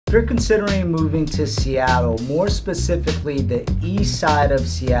If you're considering moving to Seattle, more specifically the east side of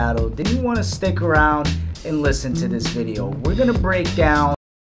Seattle, then you want to stick around and listen to this video. We're going to break down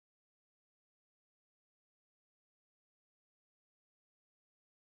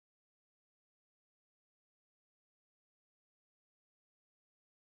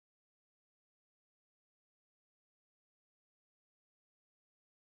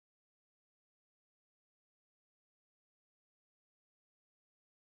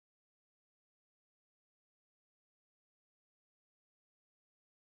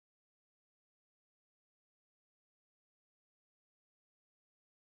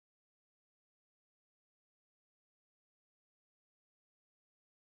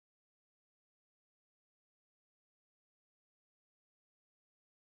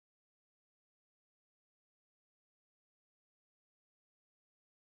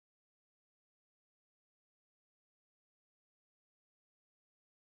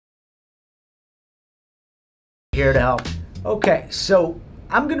here to help. Okay, so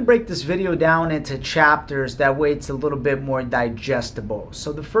I'm gonna break this video down into chapters, that way it's a little bit more digestible.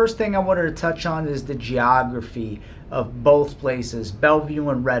 So the first thing I wanted to touch on is the geography of both places, Bellevue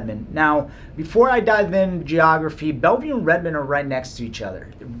and Redmond. Now, before I dive into geography, Bellevue and Redmond are right next to each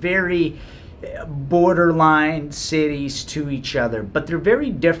other. They're very borderline cities to each other, but they're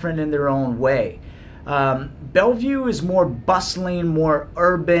very different in their own way. Bellevue is more bustling, more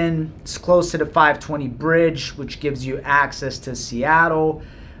urban. It's close to the 520 bridge, which gives you access to Seattle.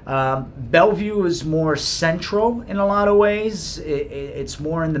 Bellevue is more central in a lot of ways. It's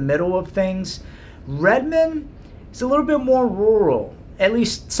more in the middle of things. Redmond is a little bit more rural, at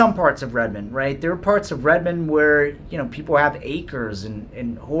least some parts of Redmond, right? There are parts of Redmond where, you know, people have acres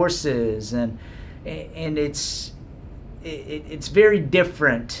and horses, and it's very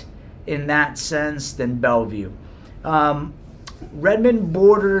different in that sense than Bellevue. Redmond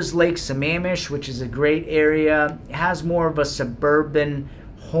borders Lake Sammamish, which is a great area. It has more of a suburban,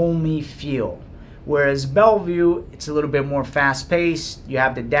 homey feel. Whereas Bellevue, it's a little bit more fast-paced. You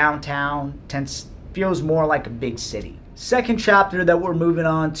have the downtown, feels more like a big city. Second chapter that we're moving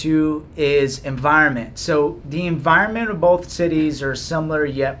on to is environment. So the environment of both cities are similar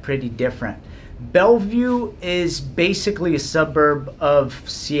yet pretty different. Bellevue is basically a suburb of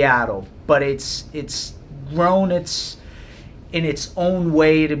Seattle, but it's grown in its own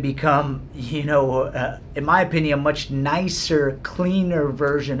way to become, you know, in my opinion, a much nicer, cleaner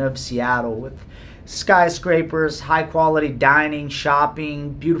version of Seattle, with skyscrapers, high quality dining,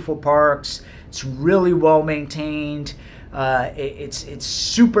 shopping, beautiful parks. It's really well maintained. It's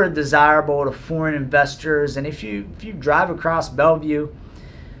super desirable to foreign investors, and if you drive across Bellevue,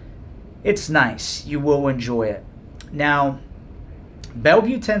 it's nice. You will enjoy it. Now,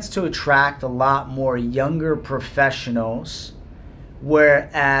 Bellevue tends to attract a lot more younger professionals,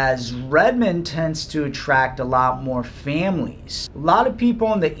 whereas Redmond tends to attract a lot more families. A lot of people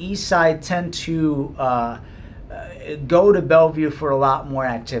on the east side tend to go to Bellevue for a lot more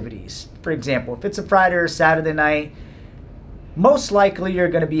activities. For example, if it's a Friday or Saturday night, most likely you're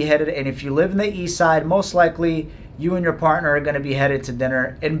going to be headed, and if you live in the east side, most likely you and your partner are going to be headed to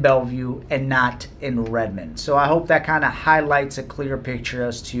dinner in Bellevue and not in Redmond. So I hope that kind of highlights a clear picture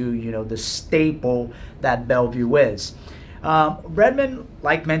as to, you know, the staple that Bellevue is. Redmond,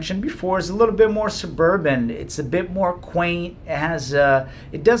 like mentioned before, is a little bit more suburban. It's a bit more quaint.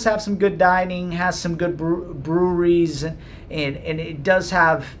 It does have some good dining, has some good breweries, and it does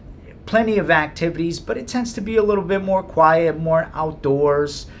have plenty of activities, but it tends to be a little bit more quiet, more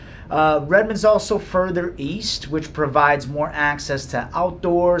outdoors. Redmond's also further east, which provides more access to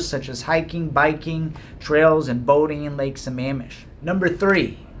outdoors, such as hiking, biking, trails, and boating in Lake Sammamish. Number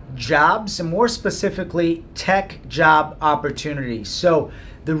 3, jobs, and more specifically, tech job opportunities. So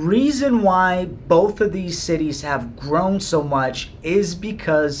the reason why both of these cities have grown so much is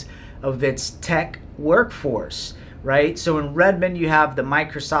because of its tech workforce, right? So in Redmond, you have the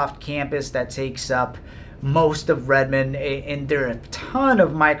Microsoft campus that takes up most of Redmond, and there are a ton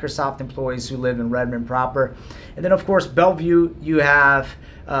of Microsoft employees who live in Redmond proper. And then of course Bellevue, you have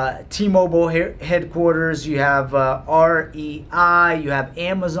T-Mobile headquarters, you have REI, you have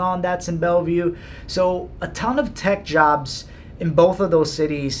Amazon that's in Bellevue. So a ton of tech jobs in both of those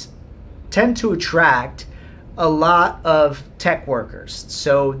cities tend to attract a lot of tech workers.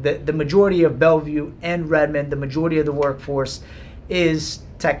 So the majority of Bellevue and Redmond, the majority of the workforce is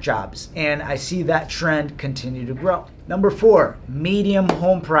tech jobs, and I see that trend continue to grow. Number 4, medium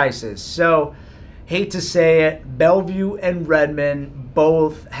home prices. So hate to say it, Bellevue and Redmond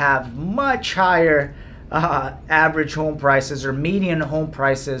both have much higher average home prices or median home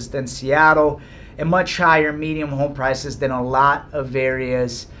prices than Seattle, and much higher medium home prices than a lot of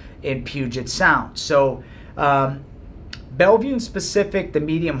areas in Puget Sound. So Bellevue in specific, the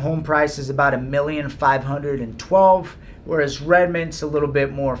median home price is about $1,512,000, whereas Redmond's a little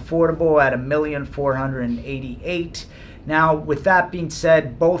bit more affordable at $1,488,000. Now, with that being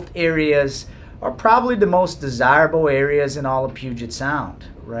said, both areas are probably the most desirable areas in all of Puget Sound,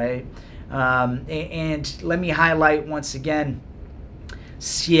 right? And let me highlight once again,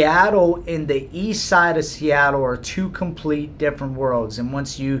 Seattle and the east side of Seattle are two complete different worlds. And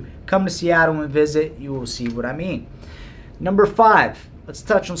once you come to Seattle and visit, you will see what I mean. Number 5, let's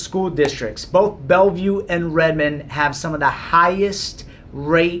touch on school districts. Both Bellevue and Redmond have some of the highest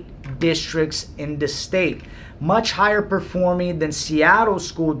rate districts in the state. Much higher performing than Seattle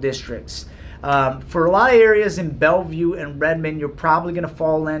school districts. For a lot of areas in Bellevue and Redmond, you're probably going to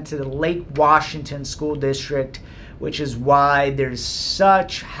fall into the Lake Washington school district, which is why there's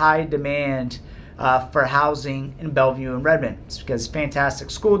such high demand for housing in Bellevue and Redmond. It's because fantastic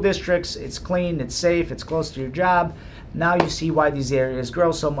school districts, it's clean, it's safe, it's close to your job. Now you see why these areas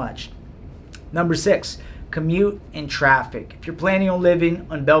grow so much. Number 6, commute and traffic. If you're planning on living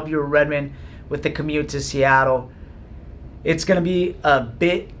on Bellevue or Redmond with the commute to Seattle, it's going to be a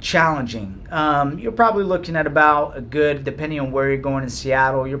bit challenging. You're probably looking at about a good, depending on where you're going in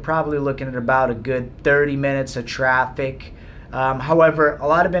Seattle, you're probably looking at about a good 30 minutes of traffic. However, a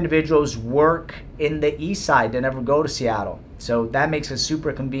lot of individuals work in the east side. They never go to Seattle. So that makes it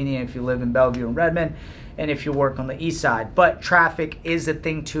super convenient if you live in Bellevue and Redmond and if you work on the east side. But traffic is a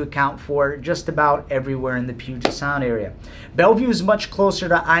thing to account for just about everywhere in the Puget Sound area. Bellevue is much closer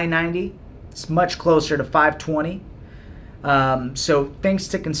to I-90. It's much closer to 520. So things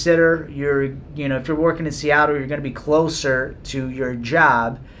to consider. If you're working in Seattle, you're going to be closer to your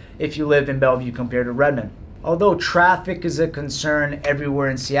job if you live in Bellevue compared to Redmond. Although traffic is a concern everywhere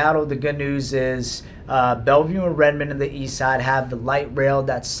in Seattle, the good news is Bellevue and Redmond on the east side have the light rail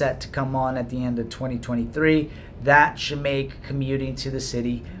that's set to come on at the end of 2023. That should make commuting to the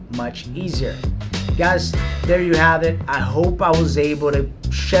city much easier. Guys, there you have it. I hope I was able to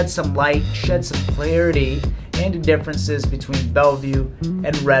shed some light, shed some clarity and the differences between Bellevue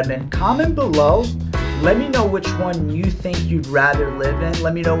and Redmond. Comment below. Let me know which one you think you'd rather live in.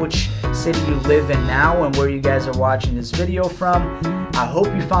 Let me know which city you live in now and where you guys are watching this video from. I hope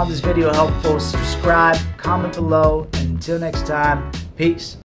you found this video helpful. Subscribe, comment below, and until next time, peace.